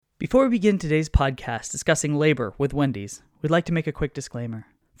Before we begin today's podcast discussing labor with Wendy's, we'd like to make a quick disclaimer.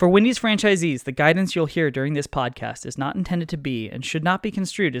 For Wendy's franchisees, the guidance you'll hear during this podcast is not intended to be and should not be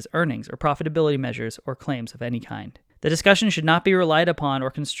construed as earnings or profitability measures or claims of any kind. The discussion should not be relied upon or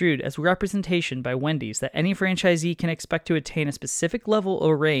construed as representation by Wendy's that any franchisee can expect to attain a specific level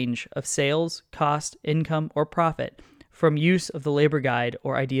or range of sales, cost, income, or profit from use of the labor guide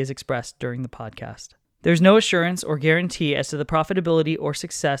or ideas expressed during the podcast. There's no assurance or guarantee as to the profitability or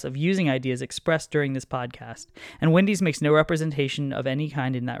success of using ideas expressed during this podcast, and Wendy's makes no representation of any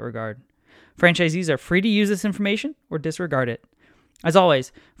kind in that regard. Franchisees are free to use this information or disregard it. As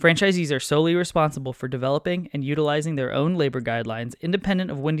always, franchisees are solely responsible for developing and utilizing their own labor guidelines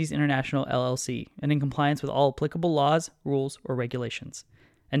independent of Wendy's International LLC and in compliance with all applicable laws, rules, or regulations.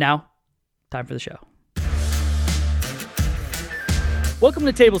 And now, time for the show. Welcome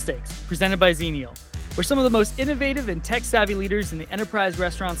to Table Stakes, presented by Xenial, where some of the most innovative and tech-savvy leaders in the enterprise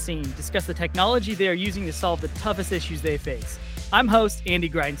restaurant scene discuss the technology they are using to solve the toughest issues they face. I'm host Andy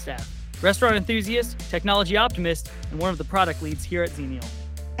Grindstaff, restaurant enthusiast, technology optimist, and one of the product leads here at Xenial.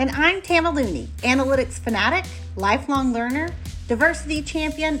 And I'm Tama Looney, analytics fanatic, lifelong learner, diversity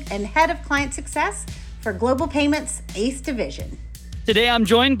champion, and head of client success for Global Payments ACE Division. Today, I'm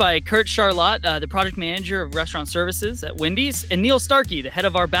joined by Kurt Charlotte, the product manager of restaurant services at Wendy's, and Neil Starkey, the head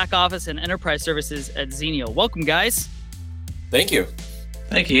of our back office and enterprise services at Xenial. Welcome, guys. Thank you.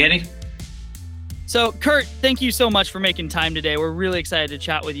 Thank you, Andy. So, Kurt, thank you so much for making time today. We're really excited to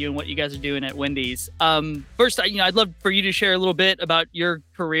chat with you and what you guys are doing at Wendy's. First, I'd love for you to share a little bit about your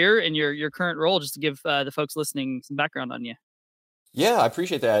career and your current role, just to give the folks listening some background on you. Yeah, I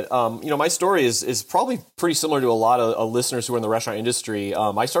appreciate that. My story is probably pretty similar to a lot of listeners who are in the restaurant industry.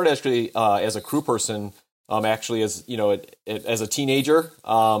 I started actually as a crew person, as a teenager,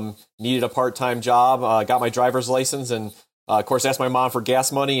 needed a part-time job, got my driver's license, and of course asked my mom for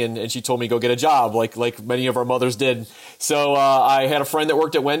gas money, and she told me go get a job, like many of our mothers did. So I had a friend that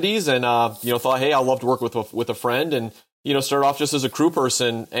worked at Wendy's, and thought, hey, I'd love to work with a friend, and started off just as a crew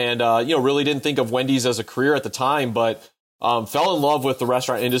person, and really didn't think of Wendy's as a career at the time, but fell in love with the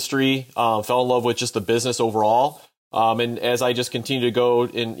restaurant industry, fell in love with just the business overall. And as I just continued to go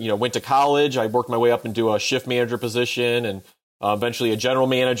and, went to college, I worked my way up into a shift manager position and eventually a general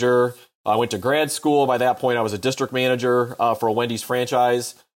manager. I went to grad school. By that point, I was a district manager for a Wendy's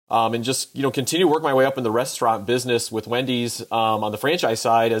franchise, and just, continue to work my way up in the restaurant business with Wendy's on the franchise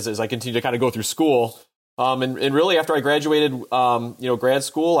side as I continue to kind of go through school. And really after I graduated, grad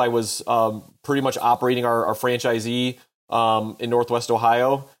school, I was pretty much operating our franchisee in Northwest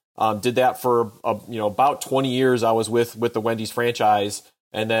Ohio. Did that for about 20 years. I was with the Wendy's franchise,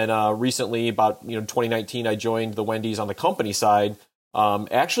 and then recently, about 2019, I joined the Wendy's on the company side.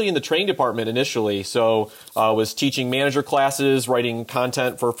 Actually in the training department initially. So I was teaching manager classes, writing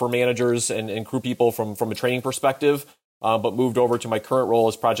content for managers and crew people from a training perspective. But moved over to my current role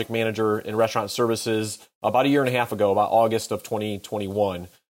as project manager in restaurant services about a year and a half ago, about August of 2021,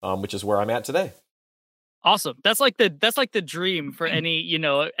 which is where I'm at today. Awesome. That's like the dream for any,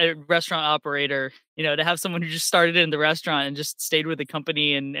 a restaurant operator, to have someone who just started in the restaurant and just stayed with the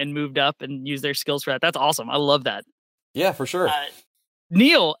company and moved up and used their skills for that. That's awesome. I love that. Yeah, for sure.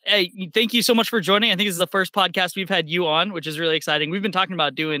 Neil, hey, thank you so much for joining. I think this is the first podcast we've had you on, which is really exciting. We've been talking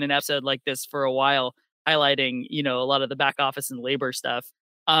about doing an episode like this for a while, highlighting, a lot of the back office and labor stuff.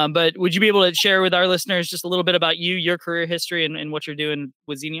 But would you be able to share with our listeners just a little bit about you, your career history, and what you're doing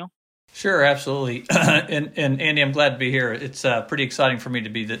with Xenial? Sure, absolutely. And Andy, I'm glad to be here. It's pretty exciting for me to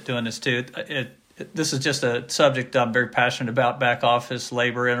be doing this too. This is just a subject I'm very passionate about, back office,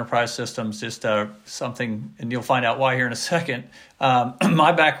 labor, enterprise systems, just something, and you'll find out why here in a second.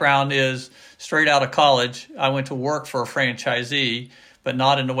 My background is straight out of college. I went to work for a franchisee, but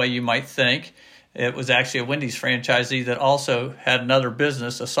not in the way you might think. It was actually a Wendy's franchisee that also had another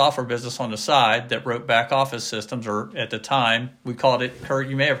business, a software business on the side that wrote back office systems, or at the time, we called it, Kurt,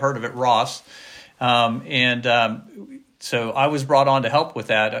 you may have heard of it, ROS. So I was brought on to help with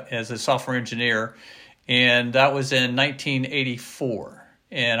that as a software engineer, and that was in 1984.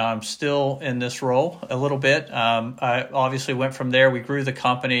 And I'm still in this role a little bit. I obviously went from there. We grew the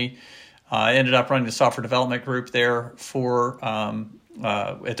company. I ended up running the software development group there for,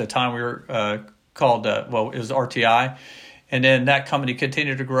 at the time we were called, it was RTI. And then that company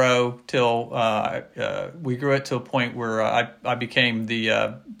continued to grow till we grew it to a point where I became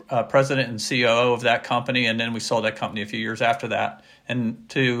the president and COO of that company, and then we sold that company a few years after that, and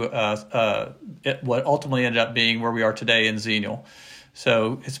to what ultimately ended up being where we are today in Xenial.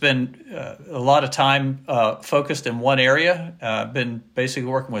 So it's been a lot of time focused in one area. Been basically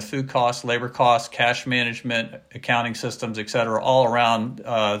working with food costs, labor costs, cash management, accounting systems, et cetera, all around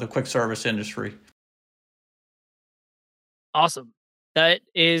the quick service industry. Awesome. That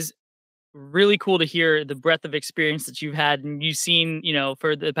is really cool to hear the breadth of experience that you've had and you've seen,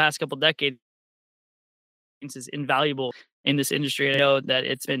 for the past couple decades is invaluable in this industry. I know that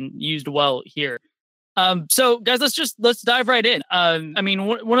it's been used well here. So guys, let's dive right in.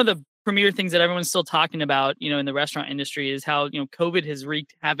 One of the premier things that everyone's still talking about, in the restaurant industry is how, COVID has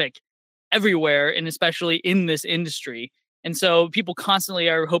wreaked havoc everywhere and especially in this industry. And so people constantly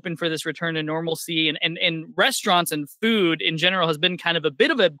are hoping for this return to normalcy and restaurants and food in general has been kind of a bit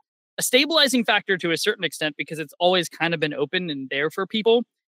of a stabilizing factor to a certain extent because it's always kind of been open and there for people.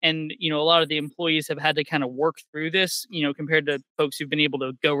 And, a lot of the employees have had to kind of work through this, compared to folks who've been able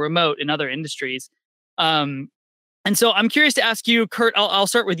to go remote in other industries. And so I'm curious to ask you, Kurt, I'll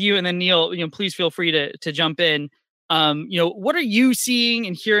start with you and then Neil, please feel free to jump in. What are you seeing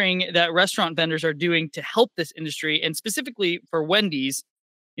and hearing that restaurant vendors are doing to help this industry and specifically for Wendy's,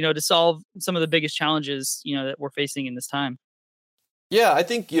 to solve some of the biggest challenges, that we're facing in this time? Yeah, I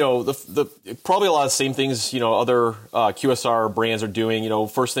think, the probably a lot of the same things, other QSR brands are doing.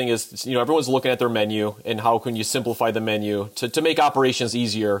 First thing is, everyone's looking at their menu and how can you simplify the menu to make operations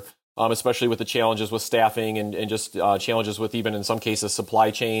easier, especially with the challenges with staffing and just challenges with even in some cases supply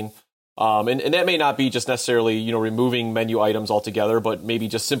chain. And that may not be just necessarily, removing menu items altogether, but maybe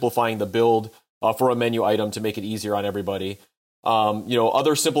just simplifying the build for a menu item to make it easier on everybody.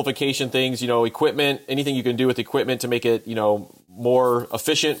 Other simplification things, equipment, anything you can do with equipment to make it, more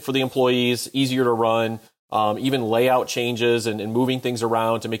efficient for the employees, easier to run, even layout changes and moving things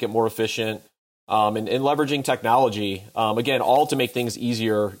around to make it more efficient, and leveraging technology, again, all to make things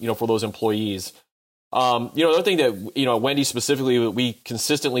easier, for those employees. Another thing that, Wendy's specifically, we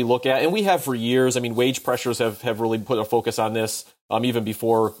consistently look at, and we have for years, wage pressures have really put a focus on this, even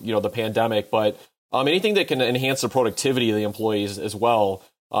before, the pandemic, but anything that can enhance the productivity of the employees as well.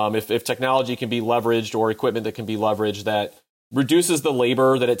 If technology can be leveraged or equipment that can be leveraged that reduces the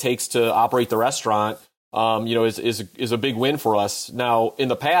labor that it takes to operate the restaurant, is a big win for us. Now, in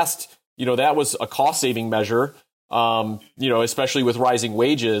the past, that was a cost saving measure, especially with rising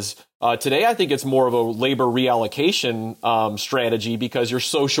wages. Today, I think it's more of a labor reallocation strategy because you're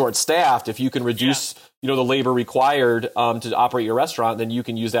so short staffed. If you can reduce, the labor required to operate your restaurant, then you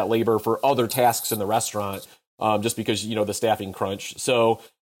can use that labor for other tasks in the restaurant, just because, the staffing crunch. So,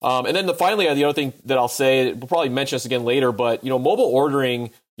 and then finally, the other thing that I'll say, we'll probably mention this again later, but, mobile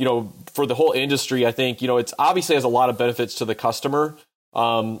ordering, for the whole industry, I think, it's obviously has a lot of benefits to the customer.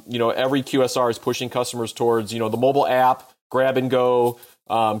 Every QSR is pushing customers towards, the mobile app, grab and go,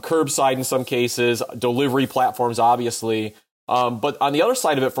 curbside in some cases, delivery platforms, obviously. But on the other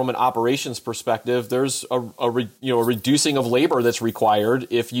side of it, from an operations perspective, there's a reducing of labor that's required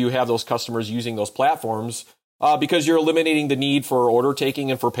if you have those customers using those platforms, because you're eliminating the need for order taking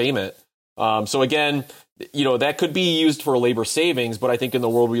and for payment. So again, that could be used for labor savings, but I think in the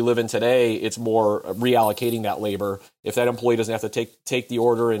world we live in today, it's more reallocating that labor. If that employee doesn't have to take the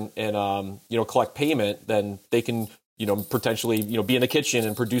order and collect payment, then they can, potentially, be in the kitchen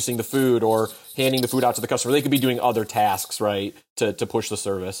and producing the food or handing the food out to the customer. They could be doing other tasks, right, to push the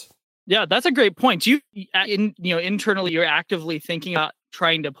service. Yeah, that's a great point. Internally, you're actively thinking about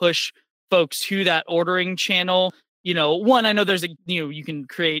trying to push folks to that ordering channel. One, I know there's you can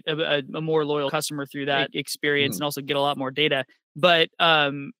create a more loyal customer through that experience and also get a lot more data, but,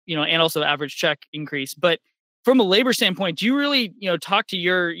 and also average check increase. But from a labor standpoint, do you really, talk to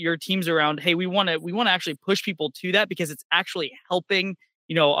your teams around, hey, we want to actually push people to that because it's actually helping,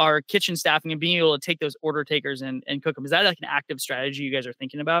 our kitchen staffing and being able to take those order takers and cook them? Is that like an active strategy you guys are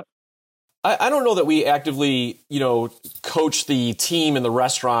thinking about? I don't know that we actively, coach the team in the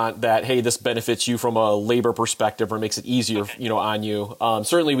restaurant that, hey, this benefits you from a labor perspective or makes it easier, on you.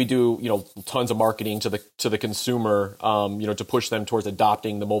 Certainly we do, tons of marketing to the consumer, to push them towards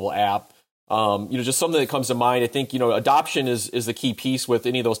adopting the mobile app. Just something that comes to mind. I think, adoption is the key piece with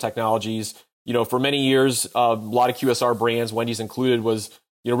any of those technologies. For many years, a lot of QSR brands, Wendy's included, was,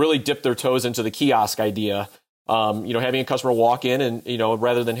 really dip their toes into the kiosk idea. Having a customer walk in and,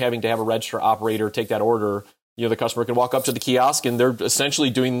 rather than having to have a register operator take that order, the customer can walk up to the kiosk and they're essentially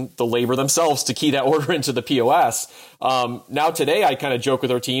doing the labor themselves to key that order into the POS. Now today, I kind of joke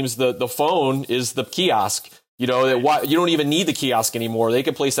with our teams, the phone is the kiosk. You don't even need the kiosk anymore. They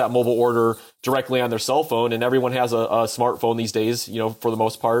can place that mobile order directly on their cell phone, and everyone has a smartphone these days, for the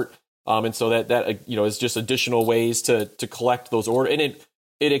most part. And so that is just additional ways to collect those orders. And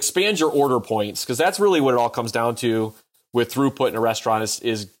it expands your order points, because that's really what it all comes down to. with throughput in a restaurant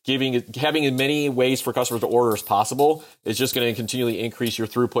is having as many ways for customers to order as possible is just going to continually increase your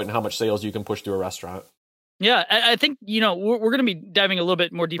throughput and how much sales you can push through a restaurant. Yeah, I think, we're going to be diving a little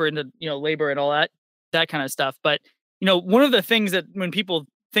bit more deeper into, labor and all that kind of stuff. But, one of the things that when people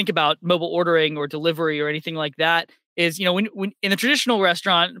think about mobile ordering or delivery or anything like that is, when in the traditional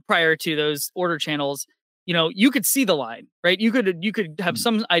restaurant prior to those order channels, you could see the line, right? You could have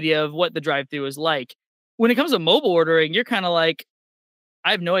some idea of what the drive-through is like. When it comes to mobile ordering, you're kind of like,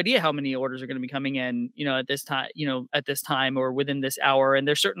 I have no idea how many orders are going to be coming in, at this time or within this hour. And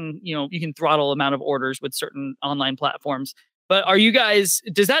there's certain, you can throttle amount of orders with certain online platforms. But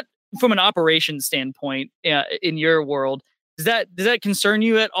does that, from an operations standpoint, in your world, does that concern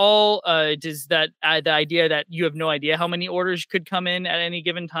you at all? Does that the idea that you have no idea how many orders could come in at any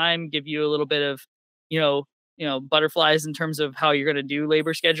given time give you a little bit of, butterflies in terms of how you're going to do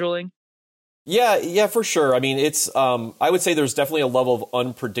labor scheduling? Yeah, for sure. I mean, it's, I would say there's definitely a level of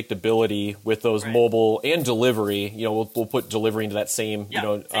unpredictability with those mobile and delivery. We'll put delivery into that same,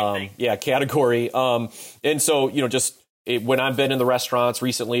 category. And so, when I've been in the restaurants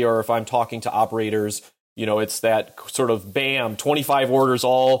recently, or if I'm talking to operators, it's that sort of bam, 25 orders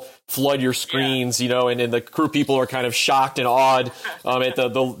all flood your screens, and then the crew people are kind of shocked and awed at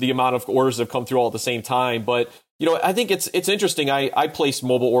the amount of orders that have come through all at the same time. But I think it's interesting. I place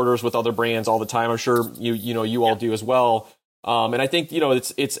mobile orders with other brands all the time. I'm sure you all do as well. And I think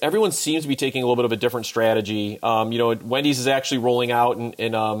it's everyone seems to be taking a little bit of a different strategy. Wendy's is actually rolling out,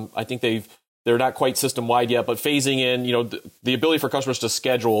 and I think they're not quite system wide yet, but phasing in the ability for customers to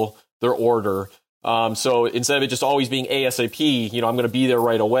schedule their order. So instead of it just always being ASAP, I'm going to be there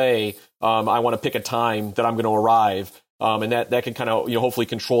right away. I want to pick a time that I'm going to arrive. And that can kind of hopefully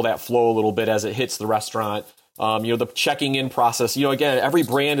control that flow a little bit as it hits the restaurant. The checking in process, again, every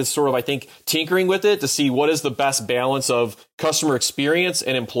brand is sort of, I think, tinkering with it to see what is the best balance of customer experience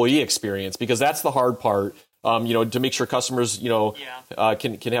and employee experience, because that's the hard part, to make sure customers,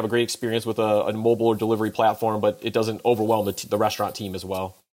 can have a great experience with a mobile or delivery platform, but it doesn't overwhelm the restaurant team as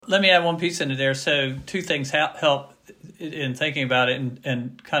well. Let me add one piece into there. So two things help in thinking about it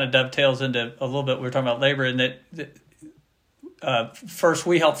and kind of dovetails into a little bit we were talking about labor, and that first,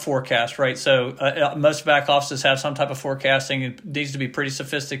 we help forecast, right? So most back offices have some type of forecasting. It needs to be pretty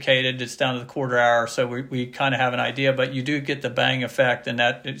sophisticated. It's down to the quarter hour, so we kind of have an idea, but you do get the bang effect, and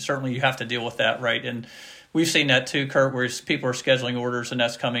certainly you have to deal with that, right? And we've seen that too, Kurt, where people are scheduling orders, and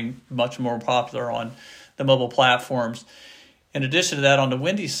that's coming much more popular on the mobile platforms. In addition to that, on the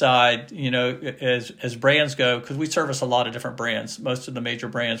Wendy's side, as brands go, because we service a lot of different brands, most of the major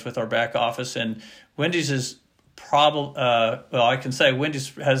brands with our back office, and Wendy's is I can say Wendy's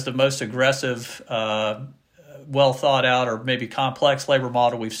has the most aggressive, well thought out, or maybe complex labor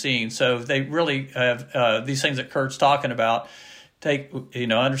model we've seen. So they really have these things that Kurt's talking about. Take,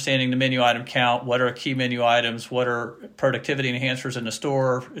 understanding the menu item count, what are key menu items, what are productivity enhancers in the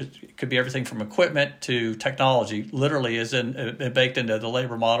store. It could be everything from equipment to technology, literally is baked into the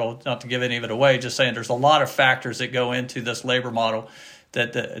labor model. Not to give any of it away, just saying there's a lot of factors that go into this labor model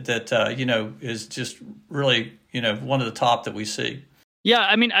that is just really, one of the top that we see. Yeah,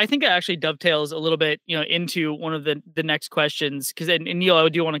 I mean, I think it actually dovetails a little bit, into one of the next questions, because, and Neil, I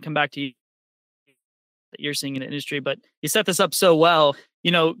do want to come back to you that you're seeing in the industry, but you set this up so well.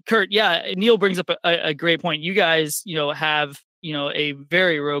 Kurt, Neil brings up a great point. You guys, have, a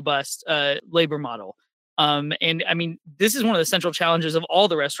very robust labor model. And I mean, this is one of the central challenges of all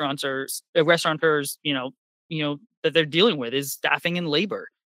the restaurateurs, that they're dealing with is staffing and labor.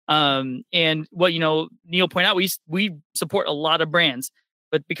 And what, Neil pointed out, we support a lot of brands,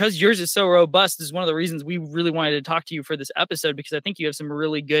 but because yours is so robust, this is one of the reasons we really wanted to talk to you for this episode, because I think you have some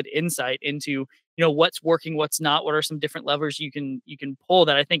really good insight into, what's working, what's not, what are some different levers you can pull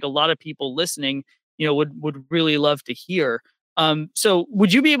that I think a lot of people listening, would really love to hear. So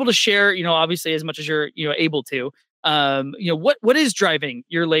would you be able to share, obviously as much as you're, able to, what is driving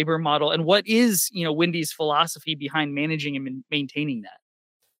your labor model, and what is, Wendy's philosophy behind managing and maintaining that?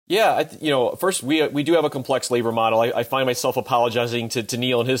 Yeah, first, we do have a complex labor model. I find myself apologizing to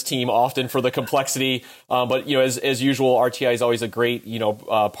Neil and his team often for the complexity. But, as usual, RTI is always a great,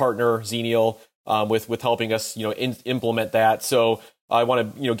 partner, Xenial, with helping us, implement that. So I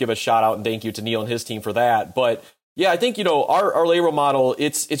want to, give a shout out and thank you to Neil and his team for that. But yeah, I think, our labor model,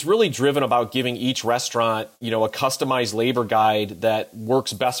 it's really driven about giving each restaurant, a customized labor guide that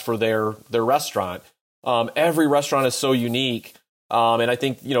works best for their restaurant. Every restaurant is so unique. And I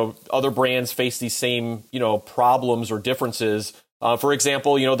think, other brands face these same, problems or differences. For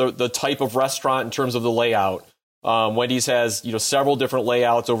example, the type of restaurant in terms of the layout. Wendy's has, several different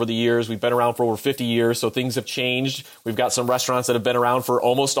layouts over the years. We've been around for over 50 years, so things have changed. We've got some restaurants that have been around for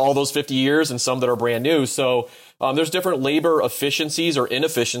almost all those 50 years and some that are brand new. So there's different labor efficiencies or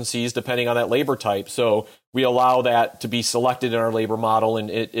inefficiencies depending on that labor type. So we allow that to be selected in our labor model, and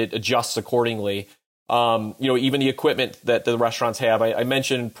it adjusts accordingly. Even the equipment that the restaurants have. I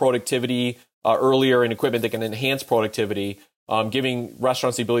mentioned productivity earlier, and equipment that can enhance productivity. Giving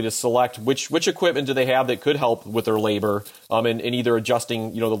restaurants the ability to select which equipment do they have that could help with their labor, and either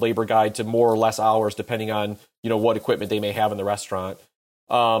adjusting, the labor guide to more or less hours depending on, what equipment they may have in the restaurant.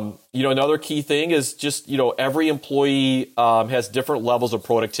 Another key thing is just, every employee has different levels of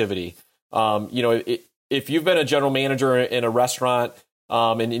productivity. If you've been a general manager in a restaurant,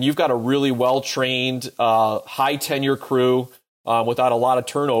 and you've got a really well-trained, high tenure crew without a lot of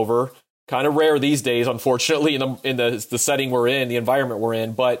turnover, kind of rare these days, unfortunately, in the setting we're in, the environment we're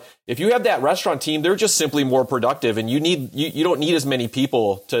in. But if you have that restaurant team, they're just simply more productive, and you don't need as many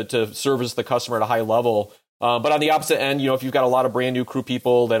people to service the customer at a high level. But on the opposite end, if you've got a lot of brand new crew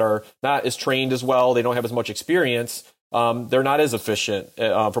people that are not as trained as well, they don't have as much experience, they're not as efficient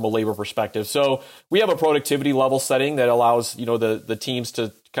from a labor perspective. So we have a productivity level setting that allows, the teams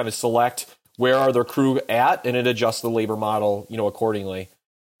to kind of select where are their crew at, and it adjusts the labor model, accordingly.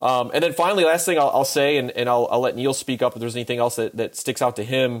 And then finally, last thing I'll say, and I'll let Neil speak up if there's anything else that sticks out to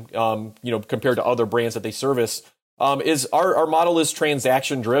him, compared to other brands that they service, is our model is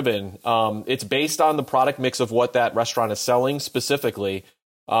transaction driven. It's based on the product mix of what that restaurant is selling specifically.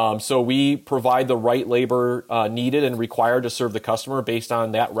 So we provide the right labor needed and required to serve the customer based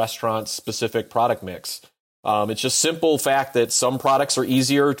on that restaurant's specific product mix. It's just simple fact that some products are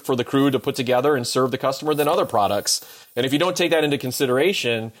easier for the crew to put together and serve the customer than other products. And if you don't take that into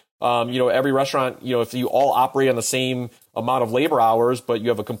consideration, every restaurant, if you all operate on the same amount of labor hours, but you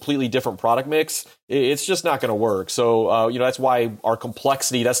have a completely different product mix, it's just not going to work. So, that's why our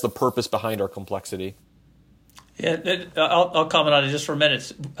complexity, that's the purpose behind our complexity. Yeah, I'll comment on it just for a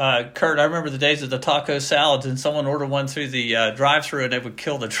minute. Kurt, I remember the days of the taco salads, and someone ordered one through the drive-through, and it would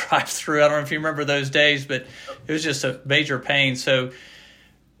kill the drive-through. I don't know if you remember those days, but it was just a major pain. So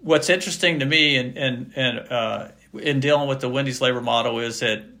what's interesting to me in dealing with the Wendy's labor model is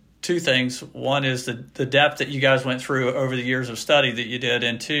that two things. One is the depth that you guys went through over the years of study that you did,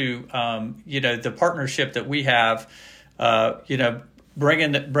 and two, the partnership that we have,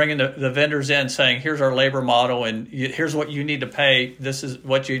 bringing the vendors in, saying, here's our labor model, and here's what you need to pay. This is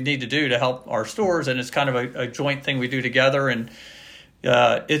what you need to do to help our stores. And it's kind of a joint thing we do together. And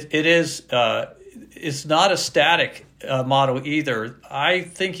it's not a static model either. I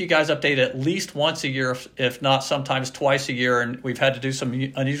think you guys update at least once a year, if not sometimes twice a year. And we've had to do some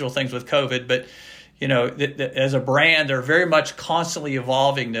unusual things with COVID, but as a brand, they're very much constantly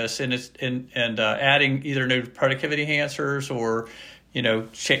evolving this, and adding either new productivity enhancers or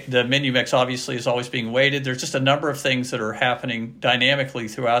the menu mix obviously is always being weighted. There's just a number of things that are happening dynamically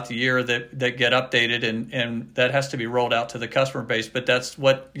throughout the year that get updated, and that has to be rolled out to the customer base. But that's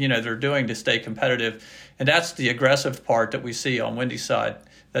what they're doing to stay competitive, and that's the aggressive part that we see on Wendy's side.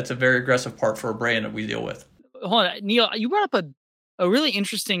 That's a very aggressive part for a brand that we deal with. Hold on, Neil, you brought up a really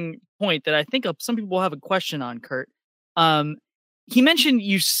interesting point that I think some people will have a question on, Kurt. He mentioned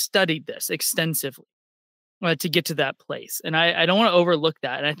you studied this extensively to get to that place. And I don't want to overlook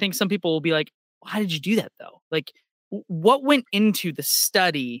that. And I think some people will be like, how did you do that though? Like, what went into the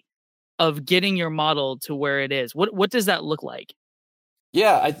study of getting your model to where it is? What does that look like?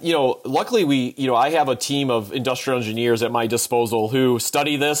 Yeah, luckily I have a team of industrial engineers at my disposal who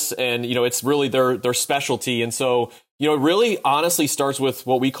study this, and, it's really their specialty. And so, it really honestly starts with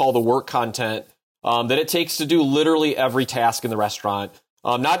what we call the work content that it takes to do literally every task in the restaurant.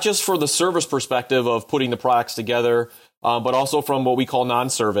 Not just for the service perspective of putting the products together, but also from what we call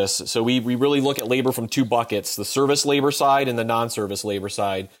non-service. So we really look at labor from two buckets, the service labor side and the non-service labor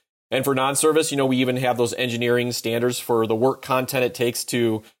side. And for non-service, we even have those engineering standards for the work content it takes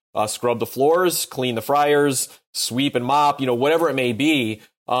to scrub the floors, clean the fryers, sweep and mop, whatever it may be.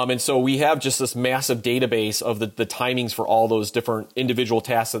 And so we have just this massive database of the timings for all those different individual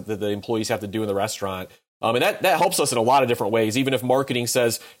tasks that the employees have to do in the restaurant. And that helps us in a lot of different ways. Even if marketing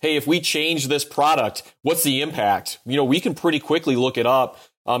says, hey, if we change this product, what's the impact? We can pretty quickly look it up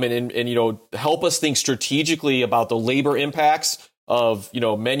and help us think strategically about the labor impacts of,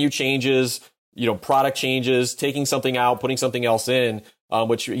 menu changes, product changes, taking something out, putting something else in,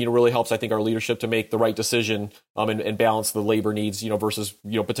 which, really helps, I think, our leadership to make the right decision and balance the labor needs, versus,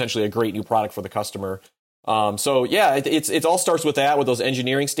 potentially a great new product for the customer. So yeah, it all starts with that, with those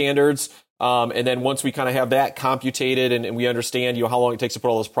engineering standards. And then once we kind of have that computated and we understand, how long it takes to put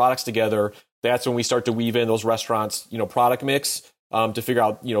all those products together, that's when we start to weave in those restaurants, product mix to figure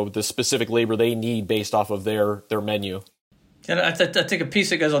out, the specific labor they need based off of their menu. And I think a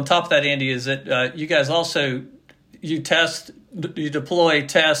piece that goes on top of that, Andy, is that you guys also, you deploy,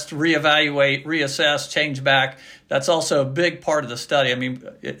 test, reevaluate, reassess, change back. That's also a big part of the study. I mean,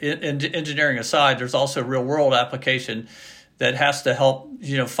 engineering aside, there's also real world application that has to help,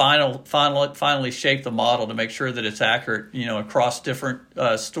 finally shape the model to make sure that it's accurate, across different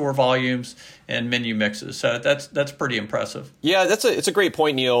store volumes and menu mixes. So that's pretty impressive. Yeah, it's a great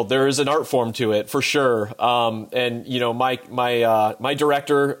point, Neil. There is an art form to it for sure. And my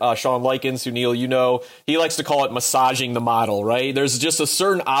director, Sean Likens, who Neil, he likes to call it massaging the model, right? There's just a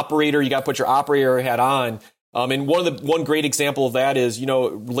certain operator, you got to put your operator hat on. And one great example of that is,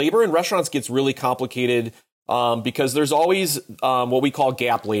 labor in restaurants gets really complicated because there's always what we call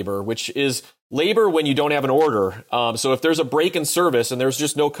gap labor, which is labor when you don't have an order. So if there's a break in service and there's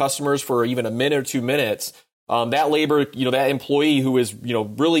just no customers for even a minute or 2 minutes, that labor, that employee who is,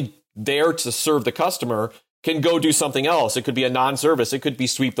 really there to serve the customer can go do something else. It could be a non-service. It could be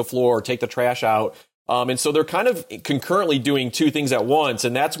sweep the floor or take the trash out. And so they're kind of concurrently doing two things at once.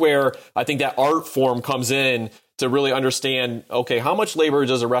 And that's where I think that art form comes in to really understand, okay, how much labor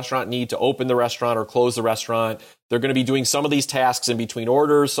does a restaurant need to open the restaurant or close the restaurant? They're going to be doing some of these tasks in between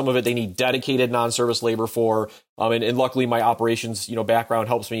orders. Some of it they need dedicated non-service labor for. And luckily my operations, background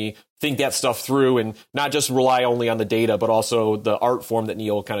helps me think that stuff through and not just rely only on the data, but also the art form that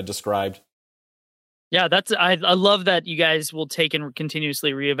Neil kind of described. Yeah, I love that you guys will take and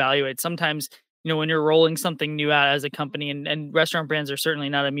continuously reevaluate. Sometimes, when you're rolling something new out as a company, and restaurant brands are certainly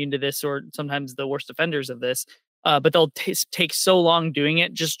not immune to this, or sometimes the worst offenders of this, but they'll take so long doing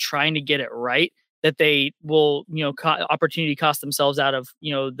it, just trying to get it right, that they will, opportunity cost themselves out of,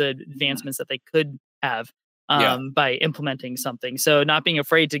 the advancements that they could have by implementing something. So not being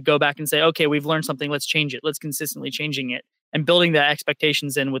afraid to go back and say, okay, we've learned something, let's change it. Let's consistently changing it and building the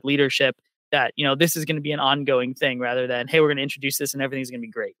expectations in with leadership that, this is going to be an ongoing thing rather than, hey, we're going to introduce this and everything's going to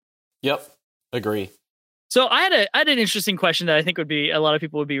be great. Yep. Agree. So I had an interesting question that I think a lot of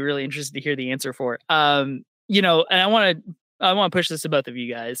people would be really interested to hear the answer for. And I want to push this to both of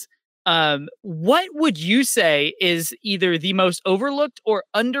you guys. What would you say is either the most overlooked or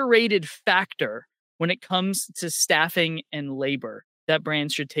underrated factor when it comes to staffing and labor that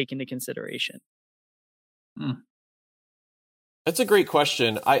brands should take into consideration? That's a great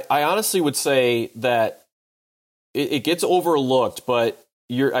question. I honestly would say that it gets overlooked, but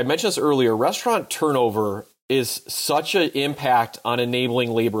I mentioned this earlier, restaurant turnover is such an impact on enabling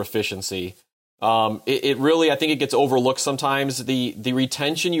labor efficiency. It really, I think it gets overlooked sometimes. The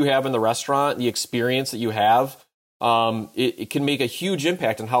retention you have in the restaurant, the experience that you have, it can make a huge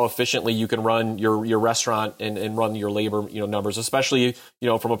impact on how efficiently you can run your restaurant and run your labor, numbers, especially,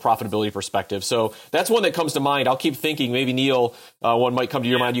 from a profitability perspective. So that's one that comes to mind. I'll keep thinking. Maybe Neil, one might come to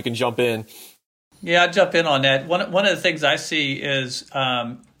your mind. You can jump in. Yeah, I'll jump in on that. One of the things I see is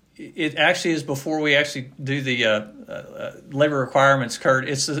it actually is before we actually do the labor requirements, Kurt.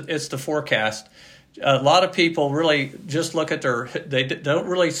 It's the forecast. A lot of people really just look at they don't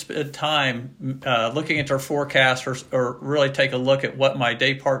really spend time looking at their forecast or really take a look at what my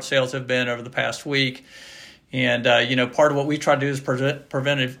day part sales have been over the past week. And, part of what we try to do is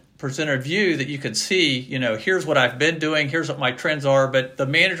present a view that you can see, here's what I've been doing, here's what my trends are, but the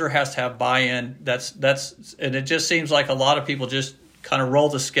manager has to have buy-in. And it just seems like a lot of people just kind of roll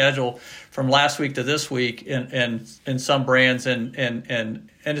the schedule from last week to this week in some brands, and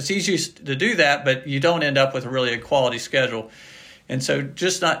it's easy to do that, but you don't end up with really a quality schedule. And so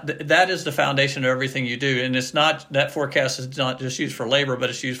that is the foundation of everything you do. And it's not, that forecast is not just used for labor, but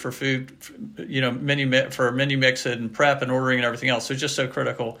it's used for food, menu mix and prep and ordering and everything else. So it's just so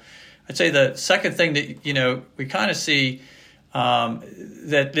critical. I'd say the second thing that, we kind of see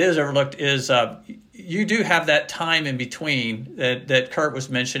that is overlooked is you do have that time in between that Kurt was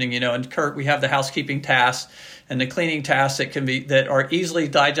mentioning, and Kurt, we have the housekeeping tasks and the cleaning tasks that are easily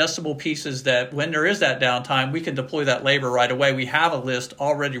digestible pieces that when there is that downtime, we can deploy that labor right away. We have a list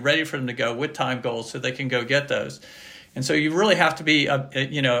already ready for them to go with time goals so they can go get those. And so you really have to be,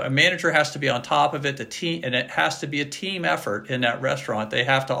 a manager has to be on top of it, the team, and it has to be a team effort in that restaurant. They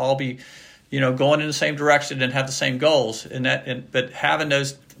have to all be, going in the same direction and have the same goals. But having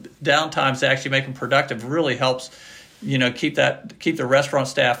those downtimes to actually make them productive really helps, keep the restaurant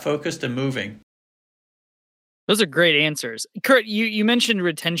staff focused and moving. Those are great answers. Kurt, you mentioned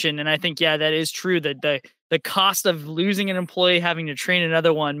retention, and I think, that is true, that the cost of losing an employee, having to train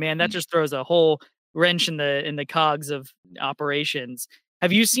another one, man, that just throws a whole wrench in the cogs of operations.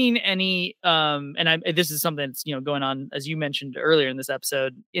 Have you seen any, this is something that's, going on, as you mentioned earlier in this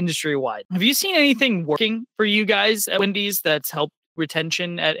episode, industry wide. Have you seen anything working for you guys at Wendy's that's helped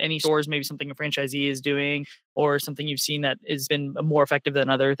retention at any stores, maybe something a franchisee is doing or something you've seen that has been more effective than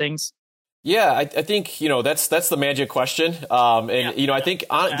other things? Yeah, I think, that's the magic question. I think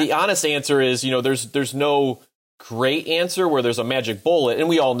the honest answer is, there's no great answer where there's a magic bullet, and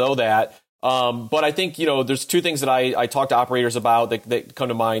we all know that. But I think, there's two things that I talk to operators about that come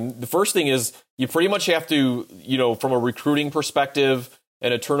to mind. The first thing is you pretty much have to, from a recruiting perspective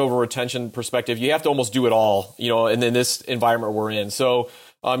and a turnover retention perspective, you have to almost do it all, and in this environment we're in. So,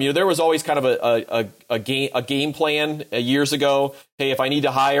 there was always kind of a game plan years ago. Hey, if I need to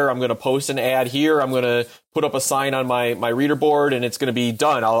hire, I'm going to post an ad here. I'm going to put up a sign on my reader board, and it's going to be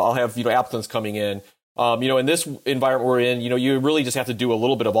done. I'll have, applicants coming in. In this environment we're in, you really just have to do a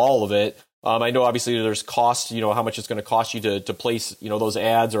little bit of all of it. I know obviously there's cost, how much it's going to cost you to place, those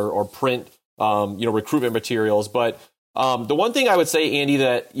ads or print, recruitment materials. But the one thing I would say, Andy,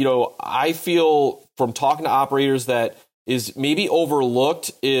 that, I feel from talking to operators that is maybe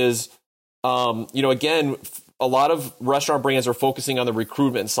overlooked is, again, a lot of restaurant brands are focusing on the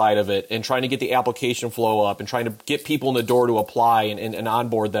recruitment side of it and trying to get the application flow up and trying to get people in the door to apply and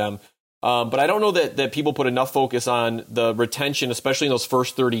onboard them. But I don't know that people put enough focus on the retention, especially in those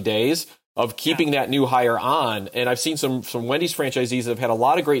first 30 days of keeping that new hire on. And I've seen some Wendy's franchisees that have had a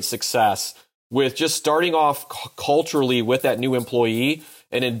lot of great success with just starting off culturally with that new employee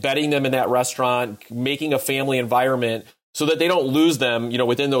and embedding them in that restaurant, making a family environment so that they don't lose them,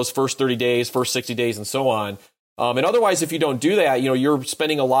 within those first 30 days, first 60 days, and so on. And otherwise, if you don't do that, you're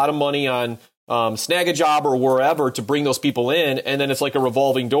spending a lot of money on Snag a Job or wherever to bring those people in, and then it's like a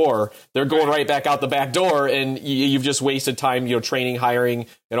revolving door. They're going right back out the back door, and you've just wasted time, training, hiring,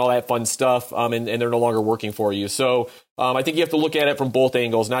 and all that fun stuff, and they're no longer working for you. So I think you have to look at it from both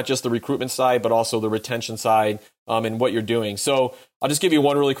angles, not just the recruitment side, but also the retention side and what you're doing. So I'll just give you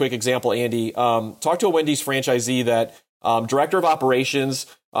one really quick example, Andy. Talk to a Wendy's franchisee that director of operations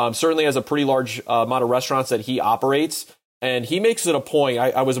certainly has a pretty large amount of restaurants that he operates. And he makes it a point,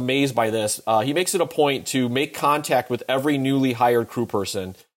 I was amazed by this, he makes it a point to make contact with every newly hired crew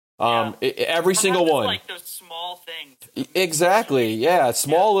person. Every single one. Like those small things. Exactly. Yeah.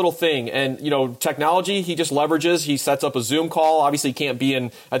 Small little thing. And, technology, he just leverages. He sets up a Zoom call. Obviously, he can't be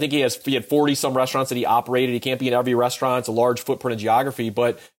in, I think he had 40 some restaurants that he operated. He can't be in every restaurant. It's a large footprint of geography,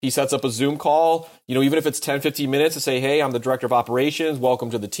 but he sets up a Zoom call, even if it's 10, 15 minutes to say, hey, I'm the director of operations.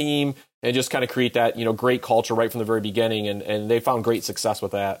 Welcome to the team. And just kind of create that, great culture right from the very beginning. And they found great success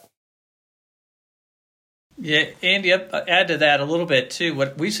with that. Yeah, Andy, add to that a little bit too.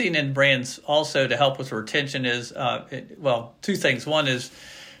 What we've seen in brands also to help with retention is, two things. One is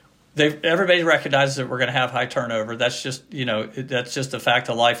everybody recognizes that we're going to have high turnover. That's just, that's just a fact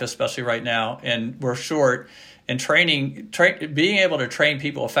of life, especially right now. And we're short. And being able to train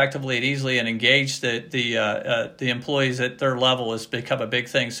people effectively and easily and engage the employees at their level has become a big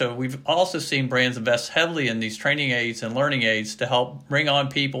thing. So we've also seen brands invest heavily in these training aids and learning aids to help bring on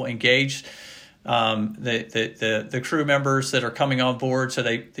people, engage the crew members that are coming on board, so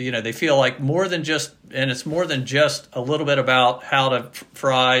they feel like it's more than just a little bit about how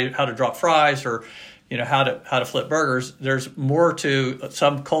to drop fries or how to flip burgers. There's more to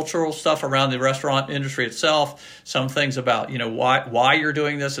some cultural stuff around the restaurant industry itself, some things about why you're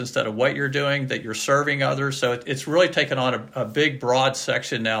doing this instead of what you're doing, that you're serving others. So it's really taken on a big broad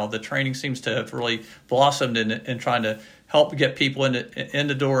section now. The training seems to have really blossomed in trying to help get people in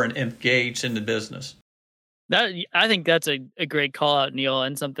the door and engaged in the business. I think that's a great call out, Neil,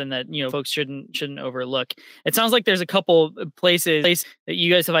 and something that folks shouldn't overlook. It sounds like there's a couple places that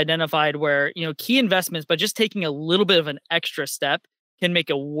you guys have identified where key investments, but just taking a little bit of an extra step can make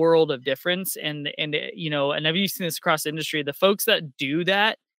a world of difference. And I've seen this across the industry. The folks that do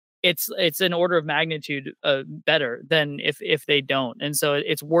that, it's an order of magnitude better than if they don't. And so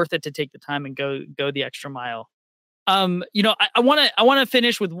it's worth it to take the time and go the extra mile. I want to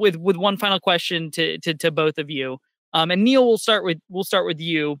finish with one final question to both of you. And Neil, we'll start with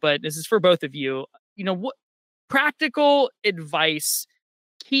you, but this is for both of you. What practical advice,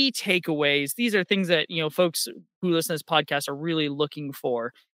 key takeaways, these are things that folks who listen to this podcast are really looking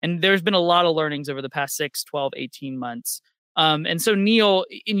for. And there's been a lot of learnings over the past 6, 12, 18 months. And so Neil,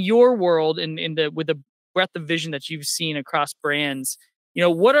 in your world and with the breadth of vision that you've seen across brands,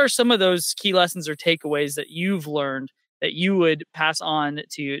 what are some of those key lessons or takeaways that you've learned that you would pass on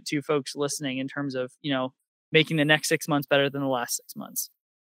to folks listening in terms of, making the next 6 months better than the last 6 months?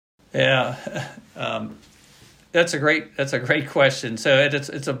 Yeah, that's a great question. So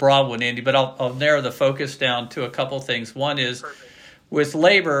it's a broad one, Andy, but I'll narrow the focus down to a couple things. One is, with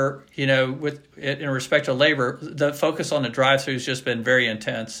labor, in respect to labor, the focus on the drive-through has just been very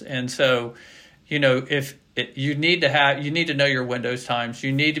intense. And so, you need to know your window times.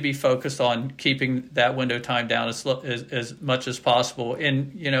 You need to be focused on keeping that window time down as much as possible.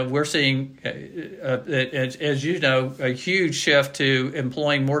 And we're seeing, as you know, a huge shift to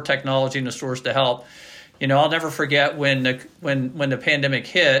employing more technology in the stores to help. I'll never forget when the pandemic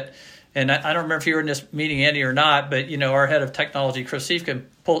hit. And I don't remember if you were in this meeting, Andy, or not, but our head of technology, Chris Siefken,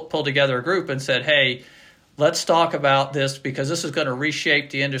 pulled together a group and said, "Hey, let's talk about this because this is going to reshape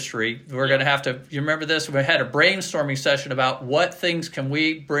the industry. We're going to have to." You remember this? We had a brainstorming session about what things can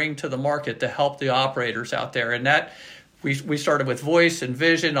we bring to the market to help the operators out there, and that we started with voice and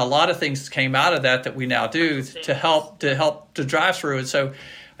vision. A lot of things came out of that we now do to help to drive through. And so,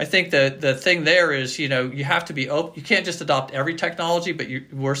 I think the thing there is, you have to be open. You can't just adopt every technology, but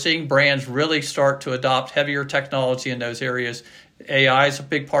we're seeing brands really start to adopt heavier technology in those areas. AI is a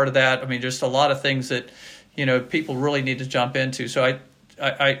big part of that. I mean, just a lot of things that, people really need to jump into. So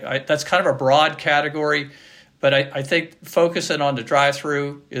I that's kind of a broad category, but I think focusing on the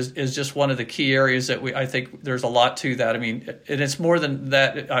drive-through is just one of the key areas that I think there's a lot to that. I mean, and it's more than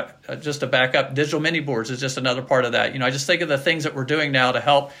that. Just to back up, digital menu boards is just another part of that. I just think of the things that we're doing now to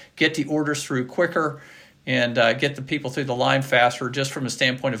help get the orders through quicker and get the people through the line faster, just from a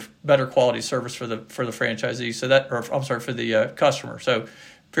standpoint of better quality service for the franchisee. So for the customer. So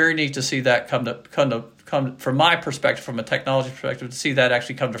very neat to see that come from my perspective, from a technology perspective, to see that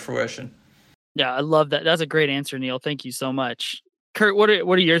actually come to fruition. Yeah, I love that. That's a great answer, Neil. Thank you so much. Kurt, what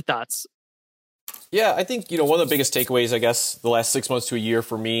are your thoughts? Yeah, I think, one of the biggest takeaways, I guess, the last 6 months to a year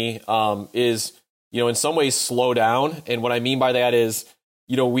for me is, in some ways slow down. And what I mean by that is,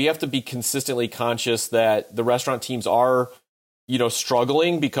 we have to be consistently conscious that the restaurant teams are,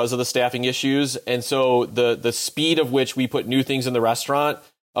 struggling because of the staffing issues. And so the speed of which we put new things in the restaurant,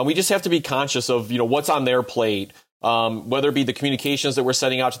 we just have to be conscious of, what's on their plate. Whether it be the communications that we're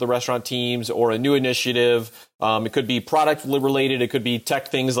sending out to the restaurant teams or a new initiative. It could be product related. It could be tech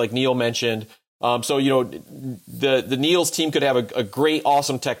things like Neil mentioned. So, the Neil's team could have a great,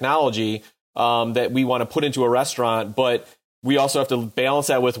 awesome technology that we want to put into a restaurant, but we also have to balance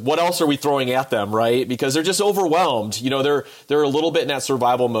that with what else are we throwing at them, right? Because they're just overwhelmed. They're a little bit in that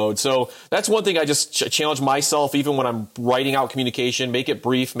survival mode. So that's one thing I just challenge myself, even when I'm writing out communication, make it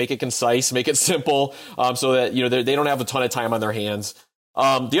brief, make it concise, make it simple, so that, they don't have a ton of time on their hands.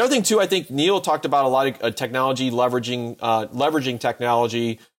 The other thing too, I think Neil talked about a lot of technology, leveraging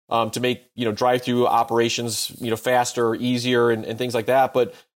technology, to make, drive-through operations, faster, easier and things like that.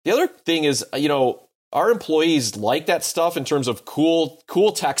 But the other thing is, our employees like that stuff in terms of cool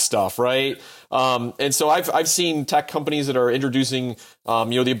tech stuff, right? And so I've seen tech companies that are introducing,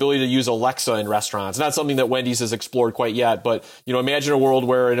 the ability to use Alexa in restaurants. Not something that Wendy's has explored quite yet, but, imagine a world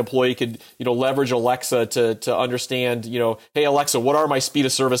where an employee could, leverage Alexa to understand, hey, Alexa, what are my speed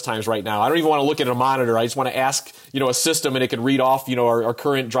of service times right now? I don't even want to look at a monitor. I just want to ask, a system, and it can read off, our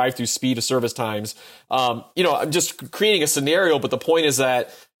current drive-through speed of service times. I'm just creating a scenario, but the point is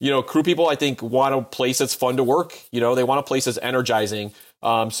that, crew people, I think, want a place that's fun to work. They want a place that's energizing.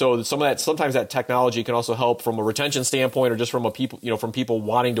 So sometimes that technology can also help from a retention standpoint, or just from from people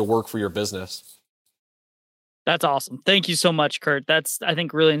wanting to work for your business. That's awesome. Thank you so much, Kurt. That's, I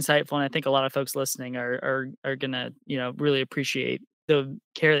think, really insightful. And I think a lot of folks listening are going to, really appreciate the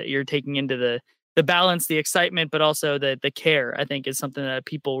care that you're taking into the balance, the excitement, but also the care, I think, is something that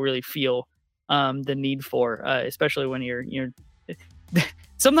people really feel the need for, especially when you're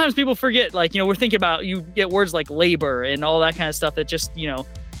sometimes people forget, we're thinking about, you get words like labor and all that kind of stuff that just,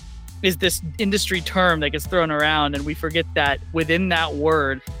 is this industry term that gets thrown around, and we forget that within that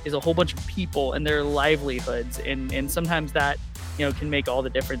word is a whole bunch of people and their livelihoods. And sometimes that, can make all the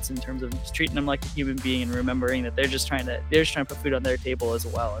difference in terms of just treating them like a human being and remembering that they're just trying to put food on their table as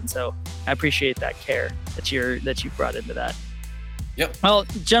well. And so I appreciate that care that you've brought into that. Yep. Well,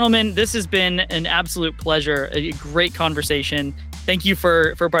 gentlemen, this has been an absolute pleasure, a great conversation. Thank you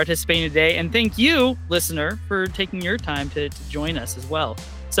for participating today. And thank you, listener, for taking your time to join us as well.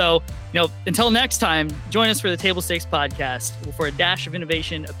 So, until next time, join us for the Table Stakes podcast, for a dash of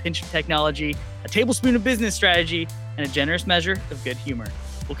innovation, a pinch of technology, a tablespoon of business strategy, and a generous measure of good humor.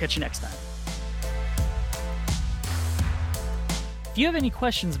 We'll catch you next time. If you have any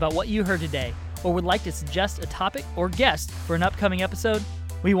questions about what you heard today, or would like to suggest a topic or guest for an upcoming episode,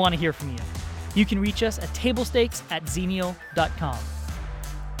 we want to hear from you. You can reach us at tablestakes@xenial.com.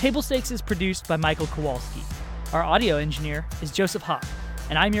 Table Stakes is produced by Michael Kowalski. Our audio engineer is Joseph Hawk,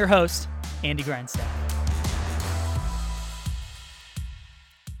 and I'm your host, Andy Grindstaff.